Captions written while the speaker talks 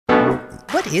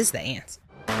What is the answer?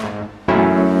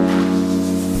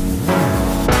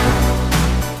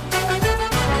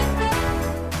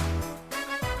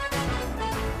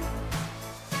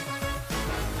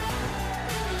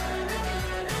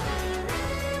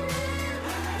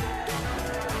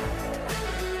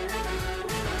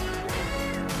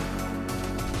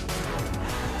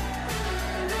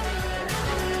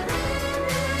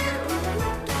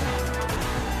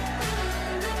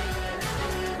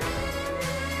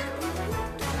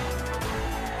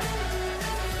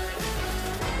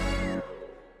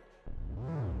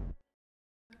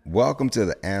 Welcome to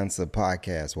the Answer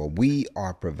Podcast, where we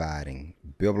are providing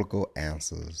biblical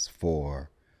answers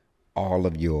for all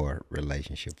of your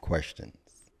relationship questions.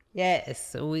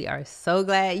 Yes, we are so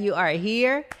glad you are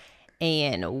here,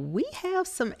 and we have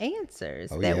some answers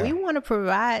we want to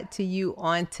provide to you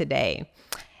on today.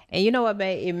 And you know what,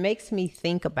 babe? It makes me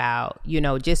think about,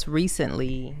 just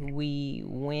recently we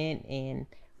went and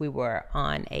we were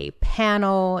on a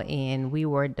panel and we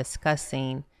were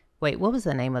discussing, what was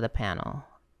the name of the panel?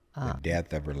 The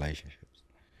death of relationships.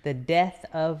 The death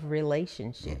of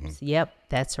relationships. Mm-hmm. Yep,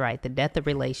 that's right. The death of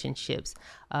relationships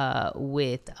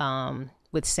with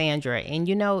Sandra. And,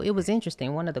 it was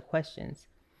interesting. One of the questions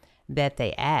that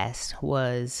they asked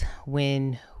was,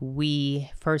 when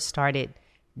we first started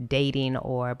dating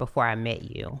or before I met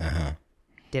you,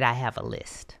 did I have a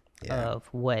list of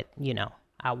what,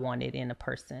 I wanted in a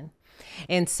person?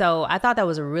 And so I thought that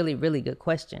was a really, really good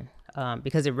question.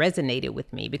 Because it resonated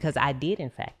with me, because I did in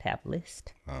fact have a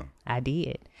list. I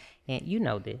did. And you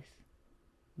know this,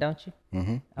 don't you?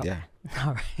 Mm-hmm. Okay. Yeah.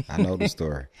 All right. I know the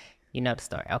story. You know the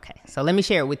story. Okay. So let me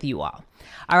share it with you all.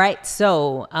 All right.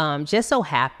 So just so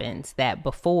happens that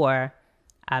before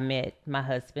I met my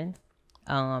husband,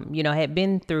 had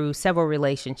been through several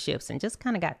relationships and just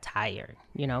kind of got tired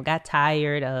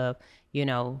of,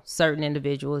 certain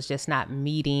individuals just not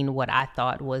meeting what I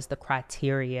thought was the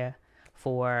criteria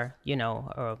for,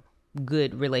 a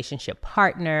good relationship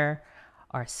partner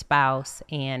or spouse.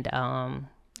 And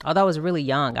although I was really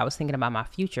young, I was thinking about my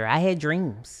future. I had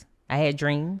dreams. I had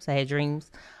dreams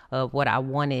of what I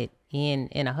wanted in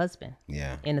a husband,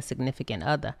 in a significant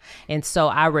other. And so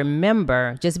I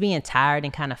remember just being tired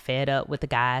and kind of fed up with the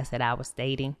guys that I was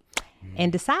dating,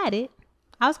 and decided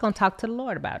I was going to talk to the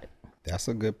Lord about it. That's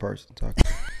a good person to talk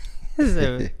to.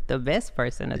 The best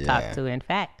person to talk to, in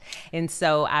fact. And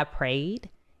so I prayed,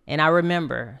 and I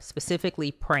remember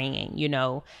specifically praying,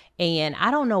 and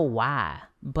I don't know why,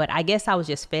 but I guess I was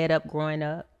just fed up growing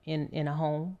up in a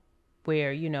home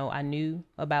where, I knew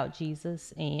about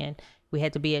Jesus and we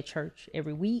had to be at church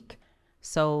every week.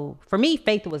 So for me,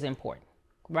 faith was important,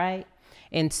 right?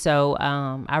 And so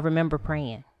I remember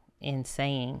praying and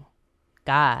saying,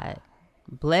 God,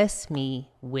 bless me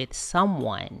with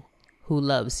someone who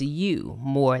loves you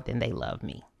more than they love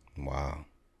me. Wow.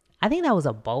 I think that was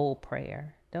a bold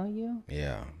prayer, don't you?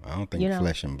 Yeah. I don't think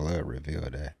flesh and blood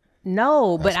revealed that.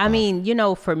 No, but I mean,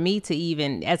 for me to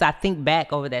even, as I think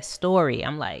back over that story,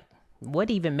 I'm like, what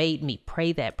even made me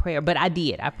pray that prayer? But I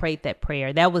did. I prayed that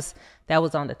prayer. That was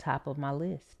on the top of my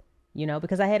list,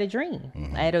 because I had a dream.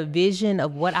 Mm-hmm. I had a vision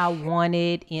of what I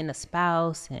wanted in a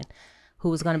spouse and who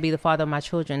was going to be the father of my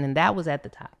children. And that was at the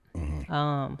top.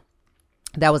 Mm-hmm.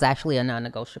 That was actually a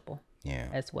non-negotiable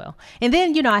as well. And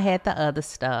then, I had the other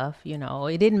stuff,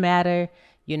 it didn't matter,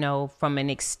 from an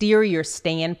exterior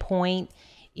standpoint,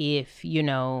 if,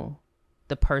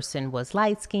 the person was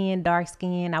light skinned, dark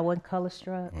skinned, I wasn't color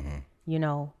struck,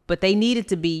 but they needed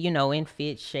to be, in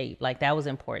fit shape. Like that was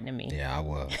important to me. Yeah, I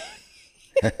was.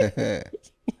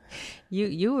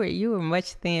 You were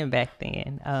much thin back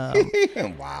then.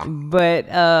 Wow.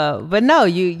 But no,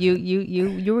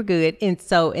 you were good. And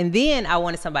then I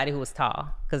wanted somebody who was tall,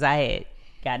 because I had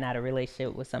gotten out of a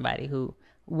relationship with somebody who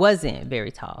wasn't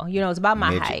very tall. It's about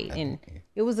my height, and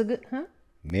it was a good,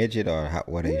 Midget or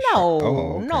what is no,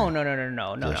 okay. No,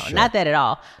 not that at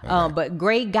all. Okay. But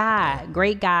great guy,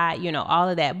 all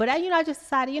of that. But I just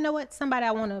decided, what, somebody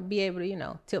I want to be able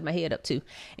to, tilt my head up to.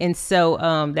 And so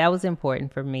that was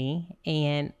important for me.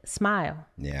 And smile.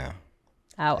 Yeah.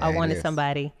 I wanted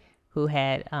somebody who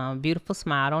had beautiful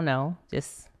smile. I don't know,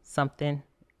 just something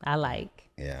I like.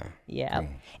 Yeah. Yeah.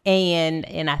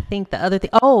 And I think the other thing,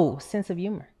 sense of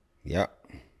humor. Yep.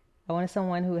 I wanted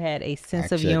someone who had a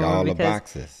sense of humor. All the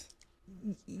boxes.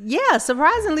 Yeah,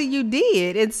 surprisingly you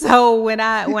did. And so when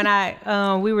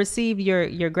we received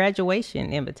your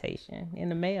graduation invitation in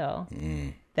the mail,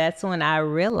 that's when I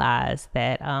realized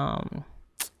that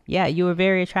you were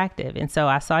very attractive. And so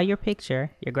I saw your picture,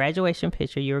 your graduation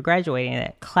picture. You were graduating in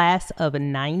that class of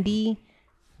 91.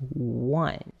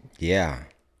 Yeah.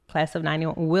 Class of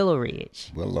 91, Willow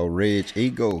Ridge. Willow Ridge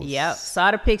Eagles. Yep.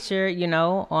 Saw the picture,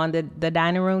 on the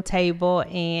dining room table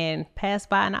and passed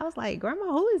by. And I was like, Grandma,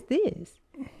 who is this?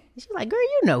 And she's like, girl,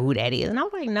 you know who that is. And I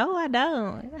was like, no, I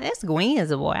don't. That's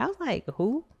Gwen's boy. I was like,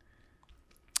 who?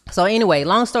 So anyway,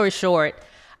 long story short,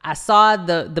 I saw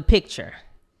the picture.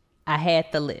 I had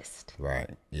the list. Right.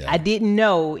 Yeah. I didn't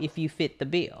know if you fit the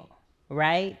bill,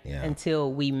 right? Yeah.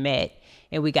 Until we met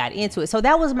and we got into it. So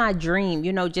that was my dream,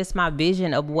 just my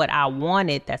vision of what I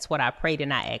wanted. That's what I prayed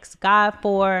and I asked God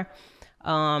for.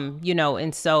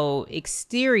 And so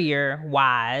exterior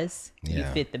wise, you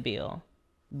fit the bill.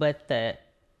 But the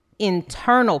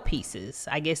internal pieces,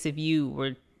 I guess if you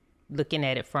were looking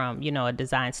at it from, a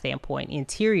design standpoint,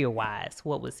 interior wise,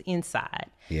 what was inside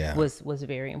was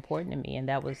very important to me. And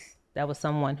that was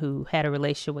someone who had a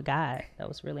relationship with God. That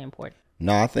was really important.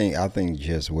 No, I think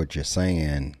just what you're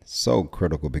saying so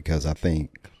critical, because I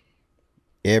think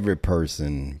every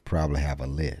person probably have a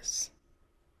list.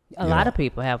 A lot of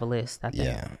people have a list, I think.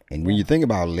 Yeah. And when you think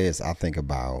about lists, I think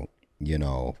about,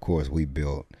 of course we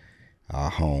built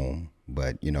our home,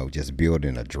 but, just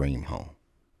building a dream home.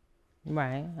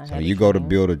 Right. So you go to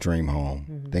build a dream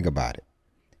home, think about it.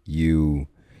 You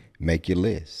make your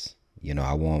list.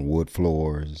 I want wood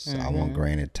floors. I want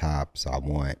granite tops. I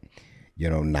want,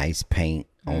 nice paint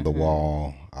on the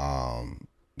wall. I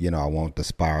want the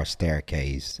spiral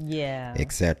staircase. Yeah.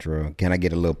 Etc. Can I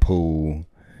get a little pool?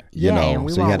 And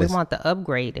we want the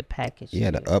upgraded package.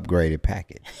 Yeah, the upgraded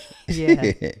package. Yeah,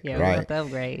 right? We want the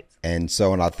upgrades. And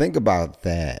so when I think about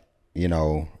that,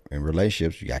 in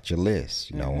relationships, you got your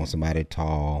list. I want somebody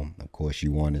tall. Of course,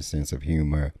 you want a sense of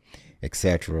humor,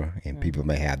 etc. And people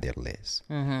may have their list.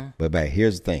 But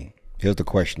here's the thing. Here's the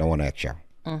question I want to ask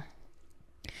y'all.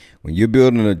 When you're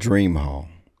building a dream home,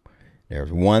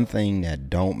 there's one thing that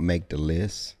don't make the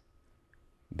list,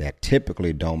 that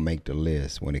typically don't make the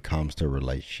list when it comes to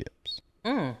relationships.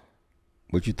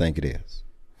 What you think it is?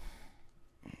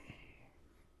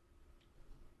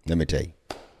 Let me tell you.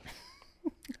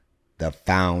 The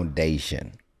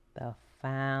foundation. The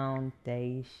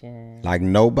foundation. Like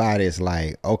nobody's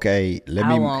like, okay,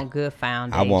 I want good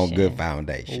foundation. I want good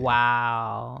foundation.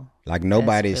 Wow. Like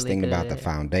nobody's thinking about the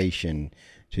foundation.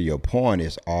 To your point,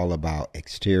 it's all about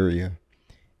exterior.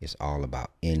 It's all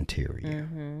about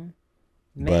interior.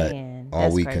 But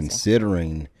are we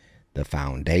considering the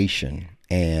foundation?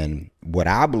 And what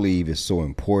I believe is so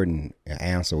important, an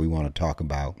answer we want to talk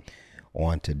about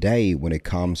on today when it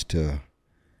comes to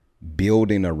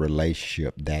building a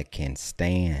relationship that can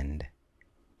stand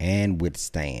and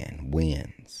withstand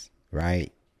winds,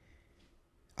 right?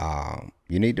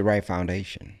 You need the right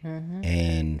foundation.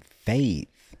 And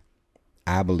faith,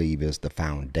 I believe, is the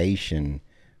foundation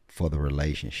for the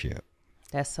relationship.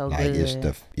 That's so good.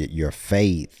 It's your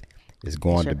faith is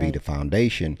going to be the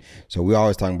foundation. So we're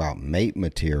always talking about mate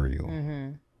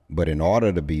material. But in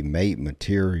order to be mate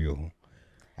material,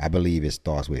 I believe it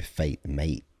starts with faith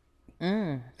mate.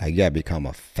 Like you got to become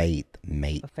a faith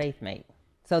mate. A faith mate.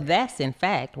 So that's in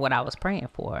fact what I was praying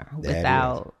for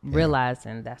without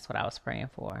realizing that's what I was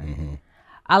praying for.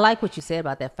 I like what you said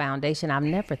about that foundation. I've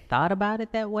never thought about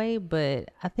it that way, but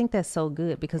I think that's so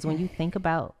good because when you think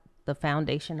about the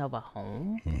foundation of a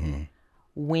home,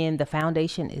 when the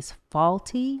foundation is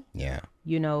faulty,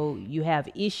 you have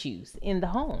issues in the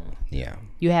home. Yeah.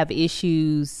 You have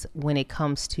issues when it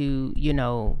comes to,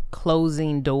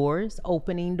 closing doors,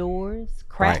 opening doors,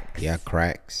 cracks. Right. Yeah,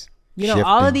 cracks. Shifting.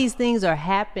 All of these things are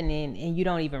happening and you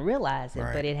don't even realize it,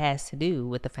 but it has to do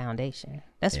with the foundation.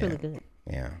 That's really good.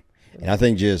 Yeah. And I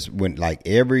think just when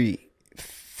every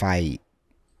fight,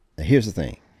 here's the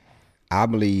thing. I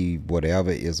believe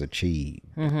whatever is achieved,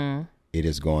 it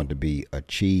is going to be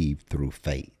achieved through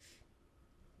faith.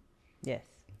 Yes.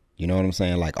 You know what I'm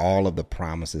saying? Like all of the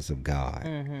promises of God,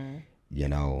 and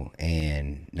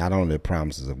not only the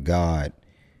promises of God,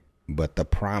 but the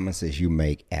promises you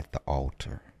make at the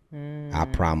altar. I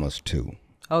promise to.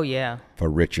 Oh, yeah. For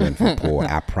richer and for poor,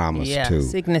 I promise to.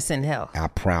 Sickness and health. I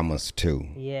promise to.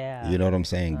 Yeah. You know what I'm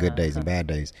saying? Good days and bad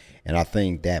days. And I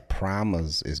think that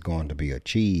promise is going to be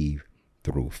achieved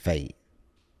through faith.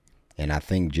 And I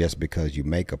think just because you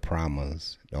make a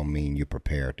promise don't mean you're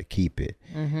prepared to keep it.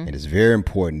 And it's very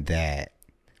important that,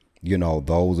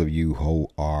 those of you who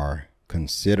are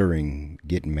considering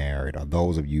getting married, or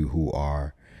those of you who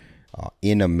are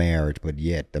in a marriage, but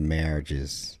yet the marriage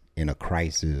is in a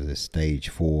crisis at stage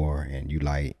 4 and you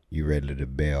ready to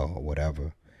bail or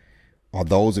whatever, or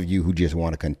those of you who just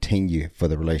want to continue for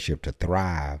the relationship to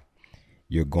thrive,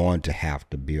 you're going to have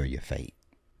to build your faith.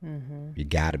 You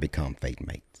got to become faith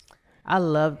mates. I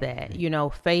love that.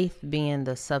 Faith being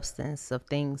the substance of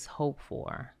things hoped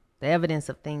for the evidence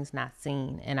of things not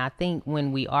seen. And I think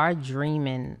when we are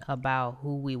dreaming about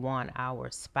who we want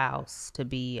our spouse to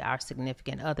be, our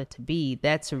significant other to be,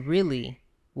 that's really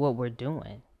what we're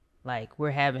doing. Like,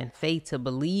 we're having faith to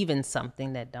believe in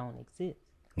something that don't exist.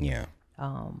 Yeah.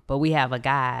 But we have a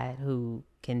God who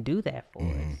can do that for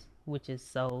us, which is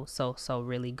so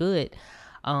really good.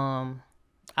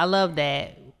 I love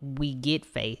that we get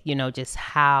faith, just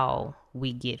how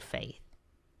we get faith.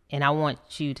 And I want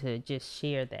you to just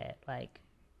share that. Like,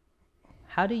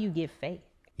 how do you get faith?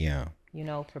 Yeah.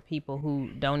 For people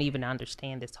who don't even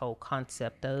understand this whole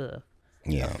concept of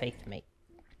faith make.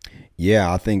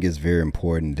 Yeah, I think it's very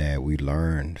important that we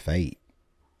learn faith,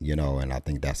 and I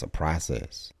think that's a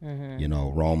process.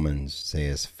 Romans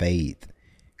says faith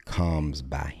comes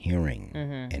by hearing,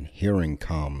 and hearing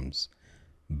comes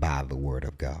by the word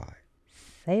of God.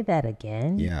 Say that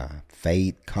again. Yeah,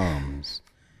 faith comes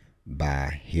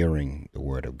by hearing the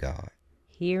word of God.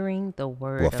 Hearing the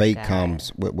word of God. Well, faith comes,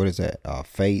 what is that?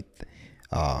 Faith.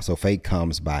 So faith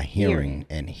comes by hearing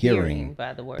and hearing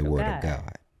by the word of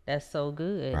God. That's so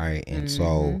good. Right. And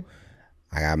so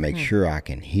I got to make sure I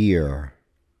can hear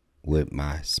with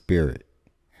my spirit.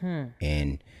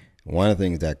 And one of the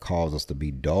things that causes us to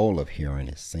be dull of hearing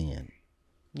is sin.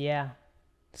 Yeah.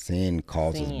 Sin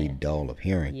causes us to be dull of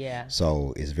hearing. Yeah.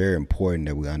 So it's very important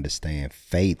that we understand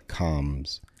faith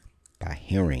comes by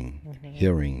hearing,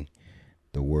 hearing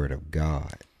the word of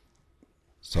God.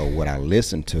 So what I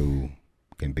listen to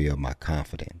can build my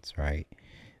confidence, right?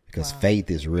 Because faith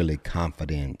is really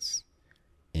confidence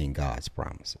in God's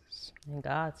promises. In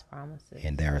God's promises.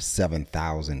 And there are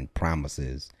 7,000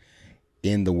 promises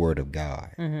in the word of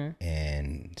God.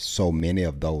 And so many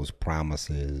of those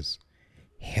promises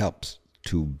helps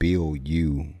to build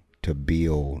you to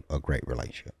build a great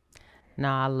relationship. No,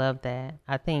 I love that.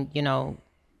 I think,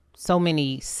 so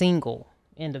many single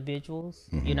individuals,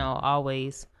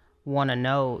 always want to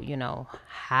know,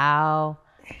 how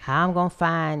I'm going to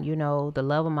find, the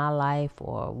love of my life,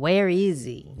 or where is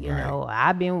he?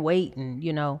 I've been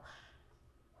waiting,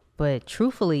 but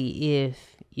truthfully,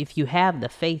 if you have the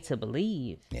faith to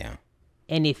believe,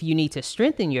 and if you need to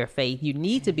strengthen your faith, you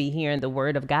need to be hearing the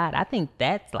word of God. I think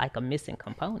that's like a missing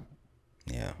component.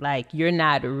 Yeah. Like, you're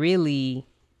not really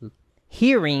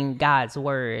hearing God's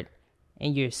word,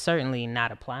 and you're certainly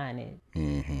not applying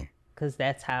it, because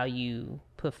that's how you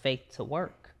put faith to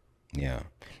work. Yeah.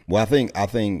 Well, I think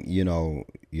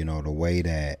the way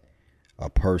that a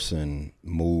person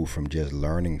moved from just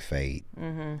learning faith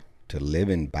to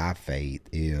living by faith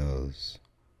is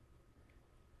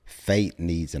faith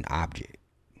needs an object,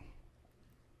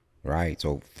 right?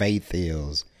 So faith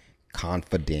is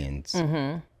confidence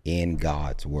in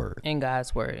God's word. In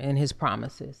God's word, in his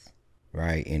promises.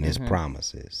 Right, in his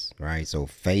promises, right? So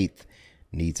faith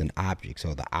needs an object.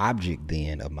 So the object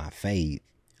then of my faith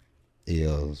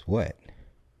is what?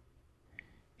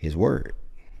 His word.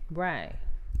 Right.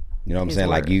 You know what I'm saying?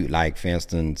 Word. Like for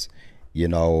instance, you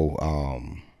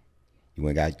went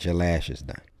and got your lashes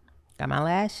done. Got my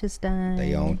lashes done.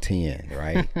 They on 10,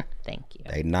 right? Thank you.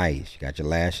 They nice. You got your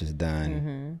lashes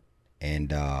done.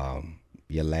 And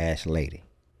your lash lady.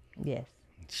 Yes.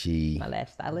 My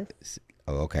lash stylist.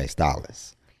 Oh, okay,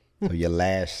 stylist. So your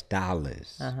lash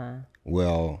stylist.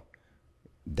 Well,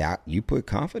 that you put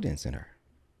confidence in her.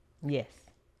 Yes.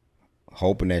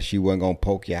 Hoping that she wasn't gonna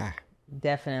poke your eye.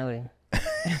 Definitely.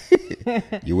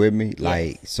 You with me? Yes.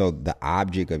 Like, so the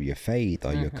object of your faith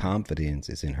or your confidence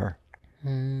is in her.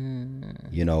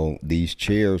 These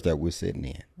chairs that we're sitting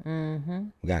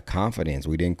in. We got confidence.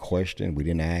 We didn't question. We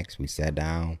didn't ask. We sat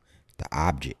down. The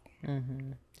object.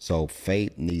 So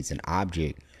faith needs an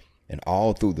object. And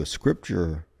all through the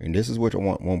scripture, and this is what I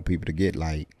want people to get,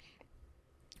 like,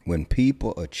 when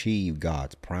people achieve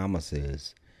God's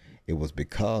promises, it was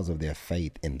because of their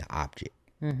faith in the object.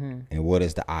 And what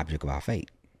is the object of our faith?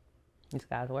 It's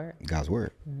God's word. God's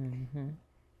word.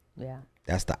 Yeah.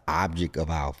 That's the object of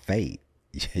our faith.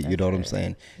 You know what I'm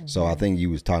saying? So I think you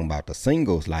was talking about the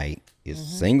singles, like,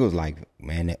 singles like,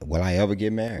 man, will I ever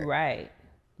get married?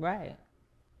 Right.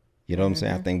 You know what I'm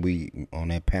saying? I think we, on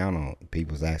that panel,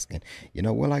 people was asking,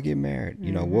 will I get married?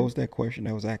 What was that question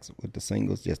that was asked with the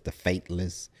singles? Just the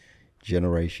faithless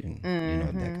generation,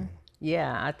 that kind of.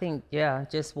 Yeah, I think,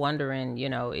 just wondering,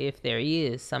 if there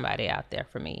is somebody out there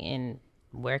for me, and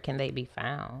where can they be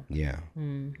found? Yeah.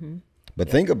 But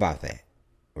think about that,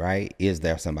 right? Is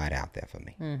there somebody out there for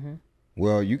me?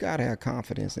 Well, you got to have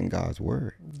confidence in God's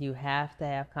word. You have to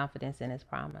have confidence in his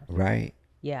promise. Right?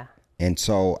 Yeah. And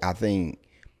so I think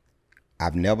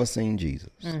I've never seen Jesus,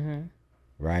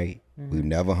 right? We've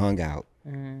never hung out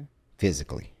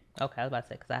physically. Okay, I was about to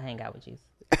say, because I hang out with Jesus.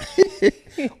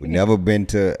 We never been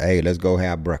to, hey, let's go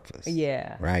have breakfast.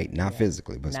 Yeah. Right? Not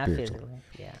physically, but Not spiritually. physically.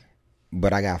 Yeah.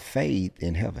 But I got faith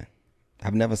in heaven.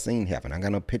 I've never seen heaven. I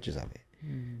got no pictures of it.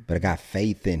 But I got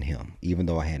faith in him, even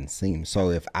though I hadn't seen him.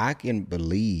 So if I can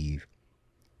believe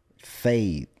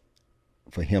faith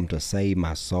for him to save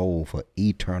my soul for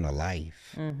eternal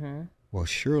life, well,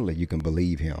 surely you can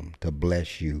believe him to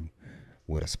bless you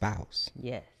with a spouse.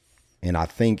 Yes. And I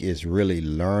think it's really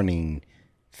learning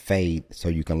faith so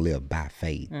you can live by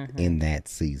faith in that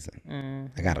season.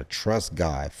 I got to trust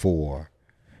God for,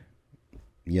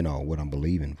 what I'm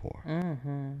believing for.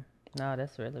 No,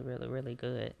 that's really, really, really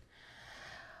good.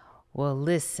 Well,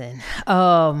 listen,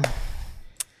 I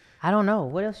don't know.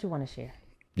 What else you want to share?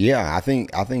 Yeah, I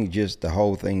think just the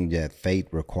whole thing that faith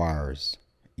requires,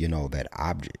 that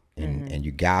object. And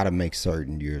you got to make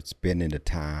certain you're spending the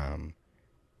time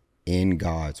in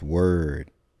God's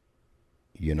word,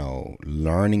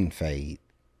 learning faith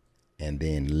and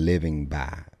then living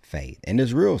by faith. And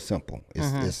it's real simple.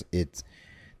 It's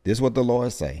this is what the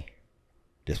Lord say.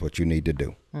 This is what you need to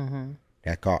do.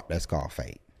 That's called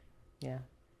faith. Yeah.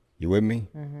 You with me?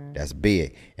 That's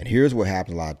big. And here's what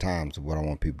happens a lot of times, what I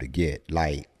want people to get.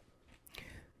 Like,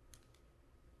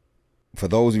 for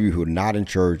those of you who are not in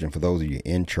church and for those of you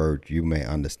in church, you may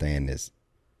understand this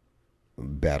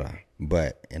better.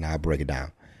 And I'll break it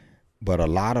down. But a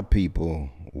lot of people,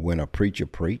 when a preacher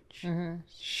preach,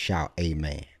 shout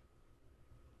amen.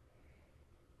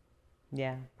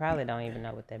 Yeah, probably don't even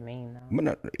know what that means, though.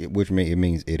 But which means it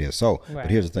means it is so. Right. But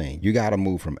here's the thing. You got to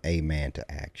move from amen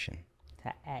to action.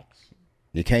 To action.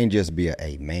 It can't just be a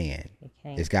amen. It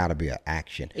can't. It's got to be an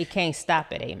action. It can't stop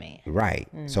at amen. Right.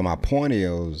 So my point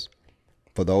is,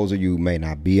 for those of you who may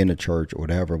not be in the church or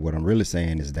whatever, what I'm really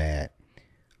saying is that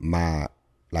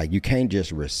you can't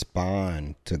just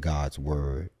respond to God's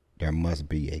word. There must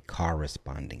be a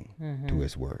corresponding to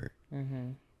his word.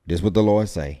 This is what the Lord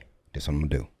say. This is what I'm going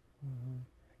to do.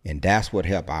 And that's what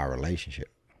helped our relationship.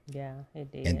 Yeah,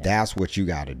 it did. And that's what you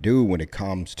got to do when it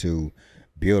comes to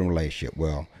building a relationship.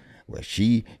 Well,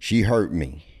 she hurt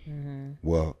me.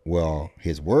 Well,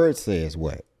 his word says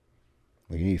what?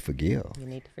 Well, you need to forgive. You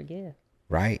need to forgive.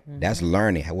 Right? That's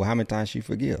learning. Well, how many times she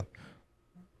forgive?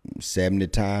 70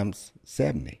 times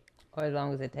 70. Or as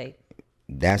long as it takes.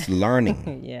 That's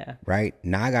learning. Yeah. Right?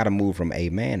 Now I got to move from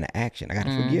amen to action. I got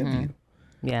to forgive you.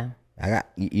 Yeah.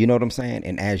 You know what I'm saying?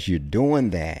 And as you're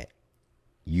doing that,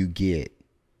 you get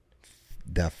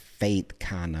the faith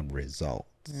kind of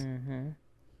results.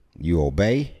 You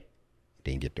obey,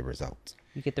 then get the results.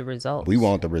 You get the results. We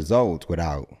want the results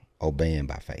without obeying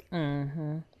by faith.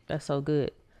 That's so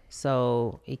good.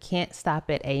 So it can't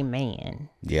stop at amen.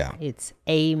 Yeah. It's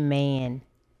amen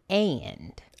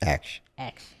and Action.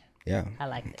 action. Yeah. I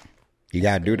like that. You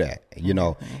got to do that,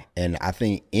 and I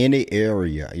think any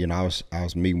area, I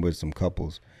was meeting with some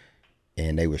couples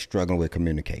and they were struggling with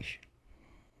communication.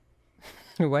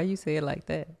 Why you say it like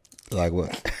that? Like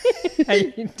what? How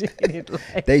you doing it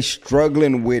like They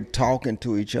struggling with talking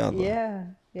to each other. Yeah.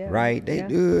 Right?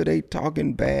 They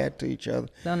talking bad to each other.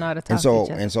 Don't know how to talk to each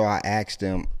other. And so I asked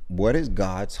them, what is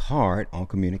God's heart on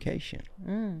communication?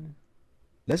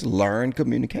 Let's learn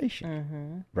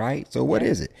communication. Right? So what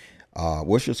is it?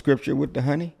 What's your scripture with the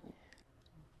honey?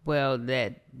 Well,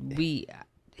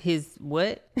 his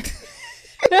what?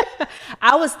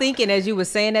 I was thinking, as you were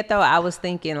saying that, though, I was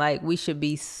thinking like we should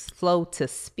be slow to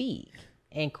speak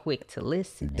and quick to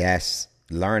listen. That's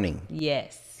learning.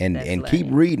 Yes. And that's keep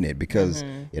learning. reading it, because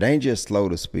it ain't just slow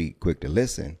to speak, quick to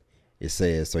listen. It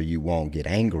says so you won't get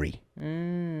angry.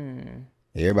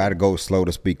 Everybody goes slow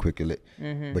to speak, quick to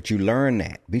listen. But you learn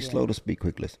that. Be slow to speak,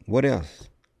 quick to listen. What else?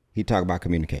 He talk about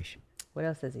communication. What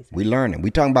else does he say? We learning. We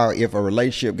talking about if a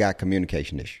relationship got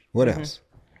communication issues. What else?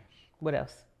 What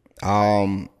else?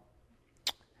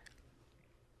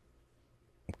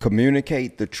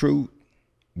 Communicate the truth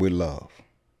with love.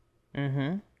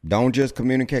 Don't just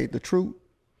communicate the truth.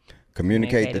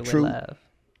 Communicate the Communicate it truth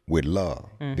with love,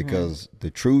 because the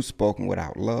truth spoken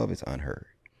without love is unheard.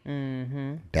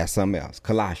 That's something else.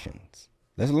 Colossians.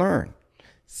 Let's learn.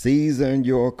 Season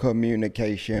your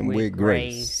communication with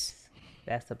grace.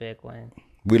 That's a big one.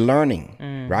 We're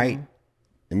learning, right?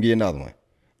 Let me give you another one.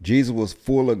 Jesus was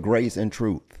full of grace and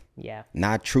truth. Yeah.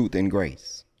 Not truth and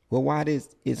grace. Well, why did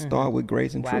it start with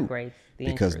grace and Why truth? grace?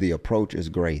 Because the approach is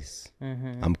grace.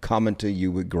 I'm coming to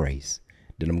you with grace.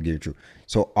 Then I'm going to give you truth.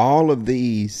 So all of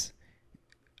these,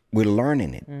 we're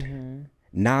learning it.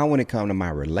 Now when it comes to my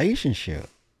relationship,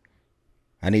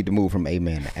 I need to move from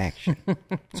amen to action.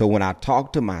 So when I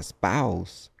talk to my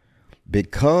spouse,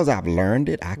 because I've learned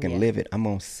it, I can live it. I'm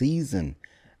going to season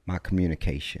my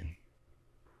communication.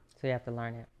 So you have to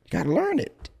learn it. You got to learn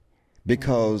it.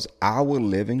 because our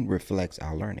living reflects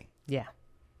our learning. Yeah.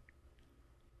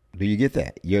 Do you get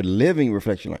that? Your living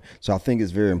reflects your learning. So I think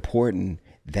it's very important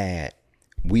that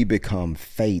we become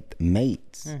faith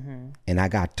mates. And I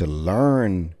got to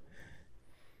learn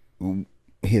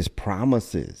his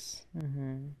promises.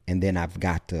 And then I've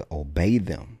got to obey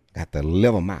them, got to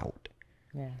live them out.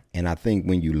 Yeah. And I think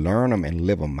when you learn them and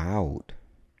live them out,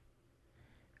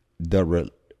 the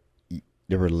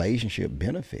relationship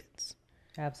benefits.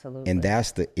 Absolutely. And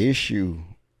that's the issue,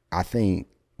 I think,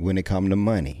 when it comes to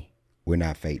money. We're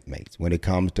not faith mates. When it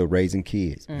comes to raising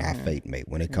kids, not faith mate.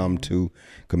 When it comes to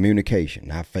communication,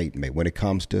 not faith mate. When it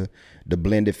comes to the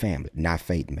blended family, not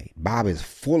faith mate. Bible is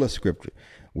full of scripture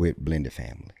with blended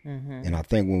family. And I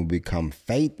think when we become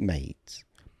faith mates,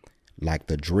 like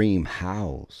the dream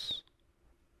house,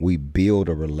 we build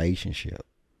a relationship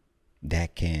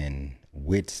that can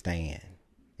withstand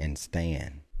and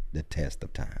stand the test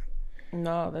of time.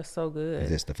 No, that's so good.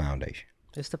 It's the foundation.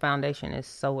 Just the foundation is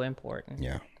so important.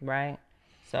 Yeah. Right?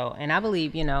 So, and I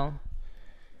believe,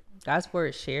 God's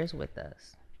word shares with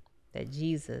us that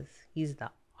Jesus, he's the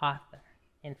author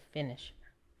and finisher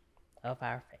of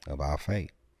our faith. Of our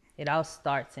faith. It all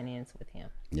starts and ends with him.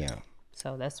 Yeah.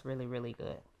 So that's really, really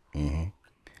good.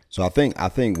 So I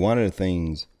think one of the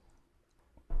things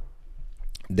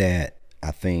that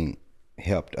I think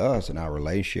helped us in our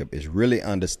relationship is really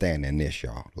understanding this,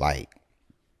 y'all. Like,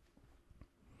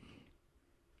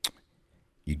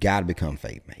 you got to become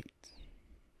faith mates.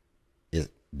 Is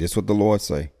this what the Lord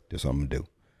say? This what I'm going to do.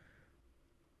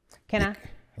 Can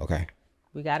I? Okay.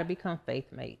 We got to become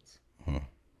faith mates.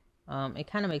 It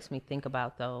kind of makes me think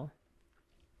about, though,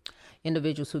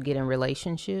 individuals who get in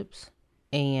relationships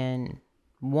and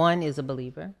one is a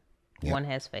believer, one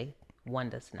has faith, one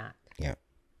does not. Yeah.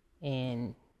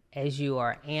 And as you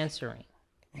are answering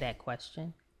that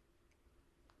question,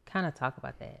 kind of talk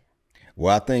about that.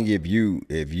 Well, I think if you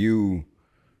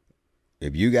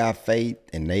got faith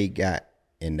and they got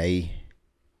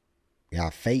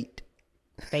faith.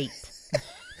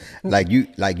 like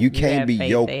you can't be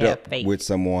yoked up with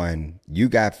someone. You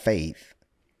got faith,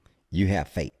 you have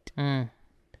faith.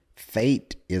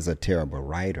 Faith is a terrible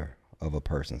writer of a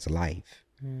person's life.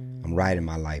 I'm writing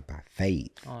my life by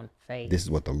faith. On faith. This is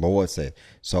what the Lord said.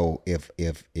 So if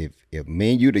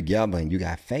me and you together and you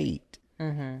got faith,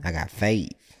 I got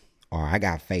faith, or I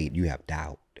got faith, you have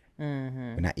doubt.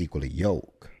 We're not equally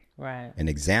yoked. Right. An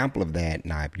example of that,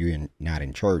 now if you're not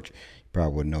in church, you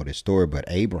probably wouldn't know this story, but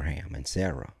Abraham and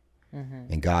Sarah,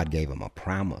 and God gave him a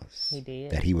promise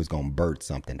that he was going to birth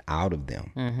something out of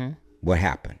them. What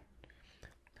happened?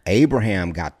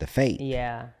 Abraham got the faith.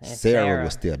 Yeah. Sarah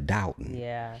was still doubting.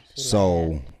 Yeah.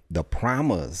 So the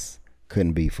promise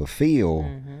couldn't be fulfilled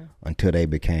until they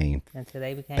became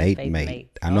faith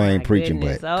mate. I know I ain't preaching,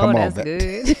 but come on. That's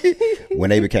good. When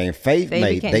they became faith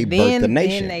mate, they birthed the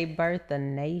nation. Then they birthed the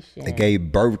nation. They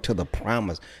gave birth to the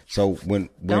promise. So when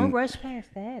don't rush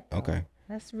past that, though. Okay.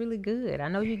 That's really good. I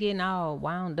know you're getting all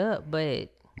wound up,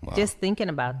 but just thinking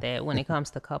about that when it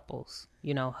comes to couples,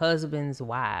 husbands,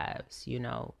 wives,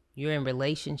 you're in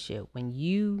relationship when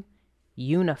you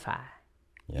unify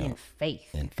in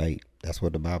faith. In faith. That's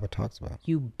what the Bible talks about.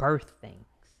 You birth things.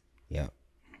 Yeah.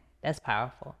 That's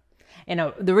powerful.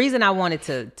 And the reason I wanted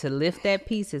to lift that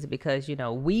piece is because,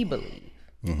 we believe,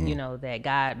 that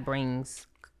God brings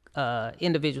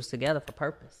individuals together for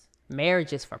purpose.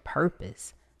 Marriage is for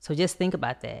purpose. So just think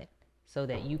about that so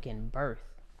that you can birth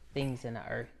things in the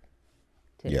earth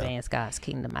to advance God's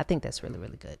kingdom. I think that's really,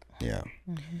 really good. Yeah.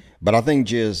 But I think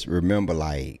just remember,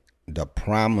 like, the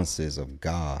promises of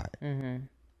God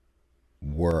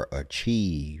were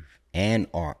achieved and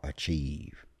are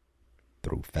achieved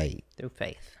through faith. Through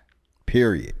faith.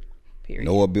 Period.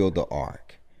 Noah built the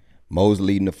ark. Moses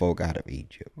leading the folk out of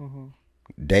Egypt.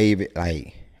 David,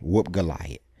 whooped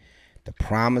Goliath. The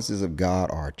promises of God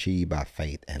are achieved by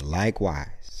faith. And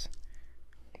likewise,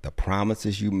 the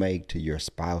promises you make to your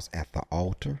spouse at the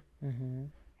altar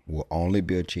will only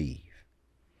be achieved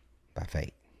by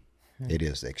faith. It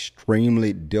is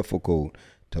extremely difficult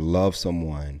to love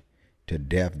someone to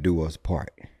death do us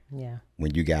part. Yeah.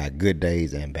 When you got good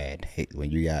days and bad days,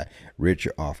 when you got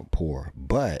richer off of poor,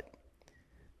 but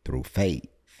through faith,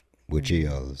 which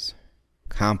is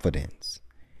confidence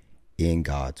in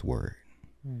God's word.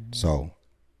 So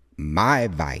my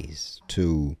advice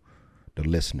to the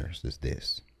listeners is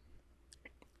this: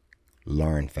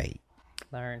 learn faith.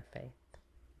 Learn faith.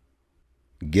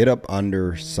 Get up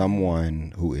under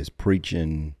someone who is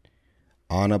preaching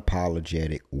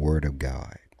unapologetic word of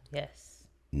God. Yes.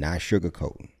 Not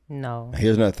sugarcoating. No. Now,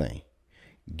 here's another thing.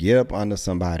 Get up under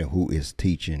somebody who is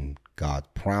teaching God's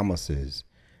promises,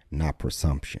 not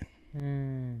presumption.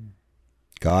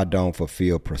 God don't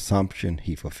fulfill presumption.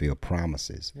 He fulfill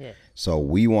promises. Yes. So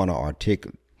we want to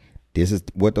articulate. This is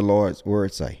what the Lord's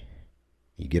word say.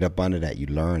 You get up under that. You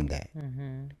learn that.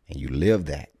 And you live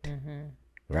that.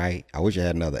 Right? I wish I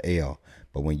had another L.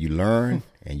 But when you learn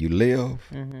and you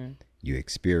live, you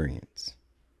experience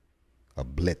a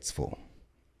blitzful,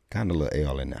 kind of little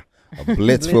L in there. A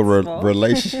blitzful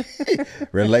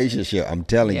relationship. I'm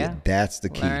telling you, that's the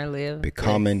key. Learn, live,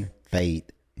 becoming faith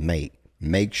make.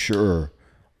 Make sure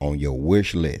on your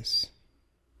wish list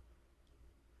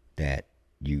that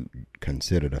you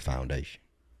consider the foundation,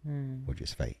 which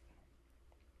is faith.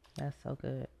 That's so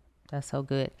good. That's so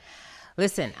good.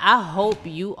 Listen, I hope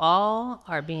you all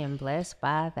are being blessed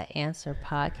by the Answer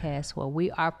Podcast, where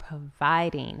we are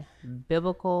providing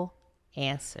biblical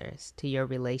answers to your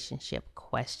relationship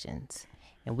questions.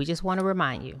 And we just want to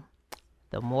remind you,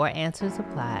 the more answers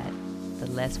applied, the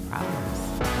less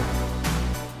problems.